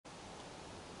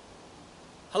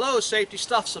Hello, Safety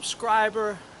Stuff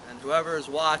subscriber and whoever is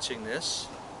watching this.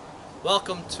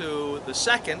 Welcome to the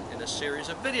second in a series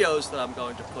of videos that I'm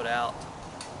going to put out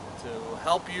to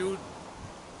help you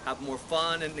have more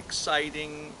fun and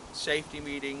exciting safety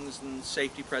meetings and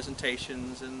safety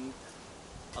presentations, and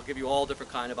I'll give you all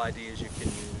different kind of ideas you can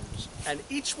use. And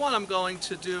each one I'm going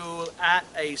to do at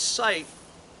a site,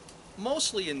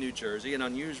 mostly in New Jersey, an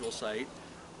unusual site,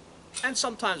 and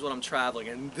sometimes when I'm traveling.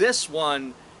 And this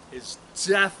one is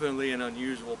definitely an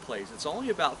unusual place. It's only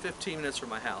about 15 minutes from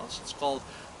my house. It's called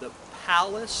the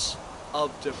Palace of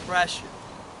Depression.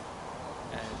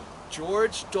 And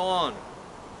George Dauner,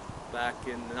 back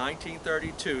in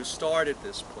 1932, started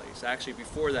this place. Actually,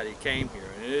 before that, he came here,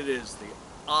 and it is the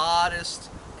oddest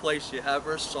place you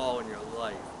ever saw in your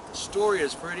life. The story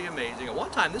is pretty amazing. At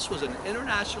one time, this was an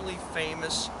internationally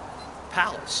famous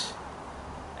palace,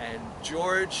 and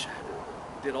George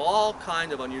did all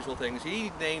kind of unusual things.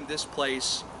 He named this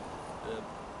place the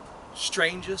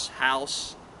strangest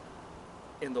house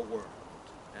in the world,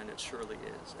 and it surely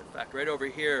is. In fact, right over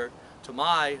here to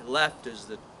my left is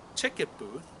the ticket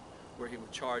booth where he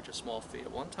would charge a small fee. At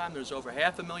one time, there's over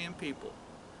 500,000 people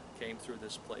came through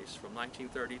this place from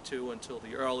 1932 until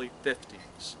the early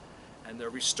 50s. And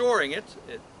they're restoring it.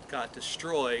 It got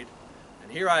destroyed,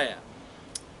 and here I am.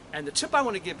 And the tip I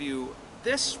want to give you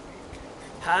this week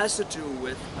has to do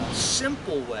with a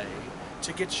simple way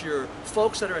to get your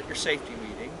folks that are at your safety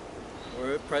meeting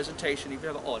or a presentation, even if you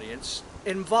have an audience,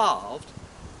 involved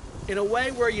in a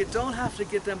way where you don't have to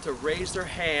get them to raise their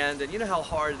hand. And you know how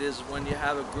hard it is when you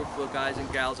have a group of guys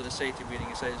and gals at a safety meeting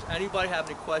and say, does anybody have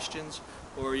any questions?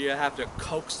 Or you have to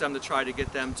coax them to try to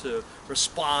get them to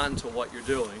respond to what you're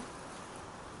doing.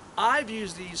 I've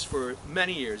used these for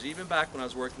many years, even back when I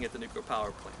was working at the nuclear power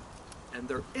plant. And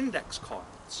they're index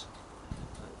cards.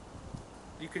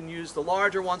 You can use the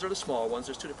larger ones or the smaller ones.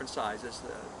 There's two different sizes.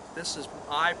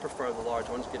 I prefer the large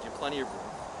ones, give you plenty of room.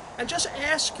 And just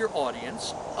ask your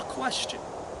audience a question,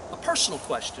 a personal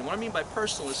question. What I mean by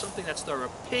personal is something that's their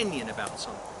opinion about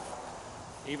something.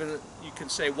 Even you can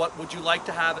say, what would you like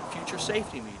to have at future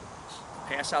safety meetings?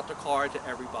 Pass out the card to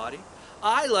everybody.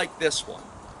 I like this one.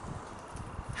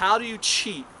 How do you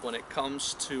cheat when it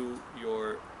comes to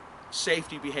your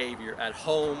safety behavior at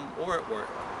home or at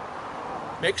work?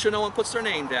 Make sure no one puts their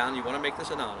name down. You want to make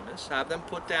this anonymous. Have them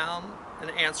put down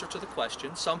an answer to the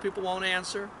question. Some people won't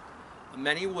answer.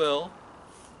 Many will.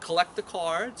 Collect the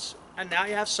cards, and now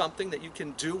you have something that you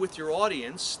can do with your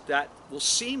audience that will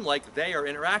seem like they are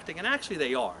interacting, and actually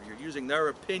they are. You're using their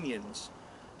opinions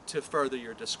to further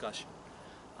your discussion.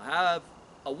 I have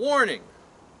a warning.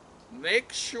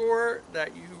 Make sure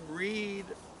that you read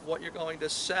what you're going to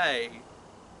say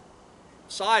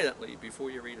silently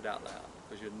before you read it out loud,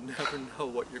 because you never know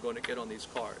what you're going to get on these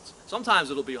cards. Sometimes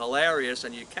it'll be hilarious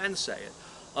and you can say it.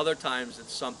 Other times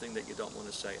it's something that you don't want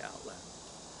to say out loud.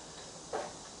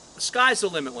 The sky's the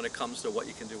limit when it comes to what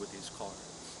you can do with these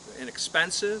cards. They're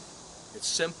inexpensive, it's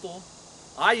simple.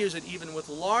 I use it even with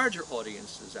larger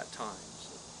audiences at times.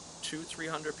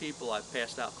 200-300 people, I've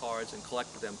passed out cards and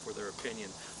collected them for their opinion.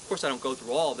 Of course, I don't go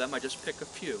through all of them, I just pick a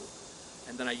few.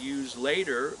 And then I use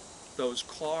later those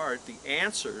cards, the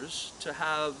answers, to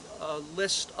have a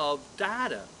list of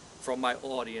data from my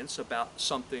audience about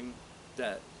something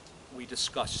that we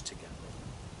discussed together.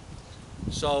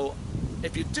 So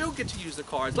if you do get to use the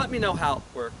cards, let me know how it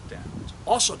worked out.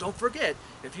 Also, don't forget,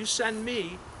 if you send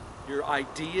me your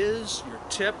ideas, your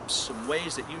tips, some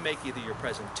ways that you make either your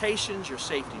presentations, your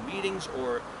safety meetings,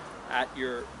 or at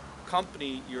your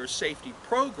company, your safety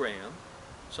program,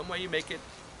 some way you make it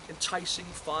enticing,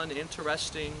 fun,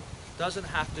 interesting. Doesn't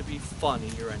have to be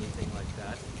funny or anything like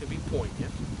that. It can be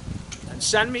poignant. And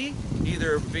send me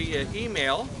either via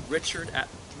email,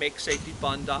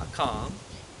 richard@makesafetyfun.com,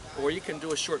 or you can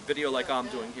do a short video like I'm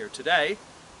doing here today.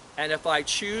 And if I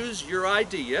choose your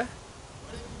idea,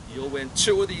 you'll win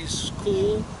 2 of these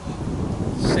cool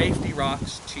Safety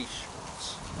Rocks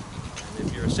t-shirts. And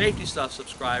if you're a Safety Stuff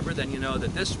subscriber, then you know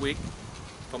that this week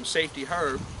from Safety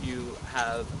Herb, you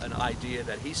have an idea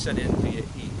that he sent in via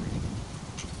email.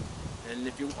 And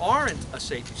if you aren't a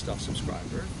Safety Stuff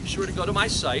subscriber, be sure to go to my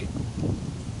site,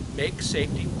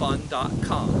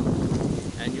 makesafetyfun.com,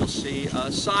 and you'll see a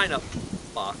sign-up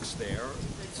box there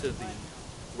to the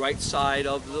right side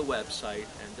of the website,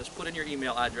 and just put in your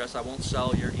email address. I won't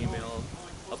sell your email,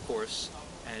 of course,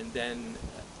 and then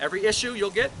every issue you'll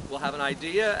get will have an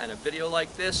idea and a video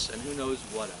like this, and who knows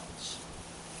what else.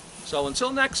 So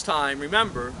until next time,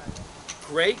 remember,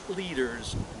 great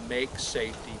leaders make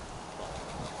safety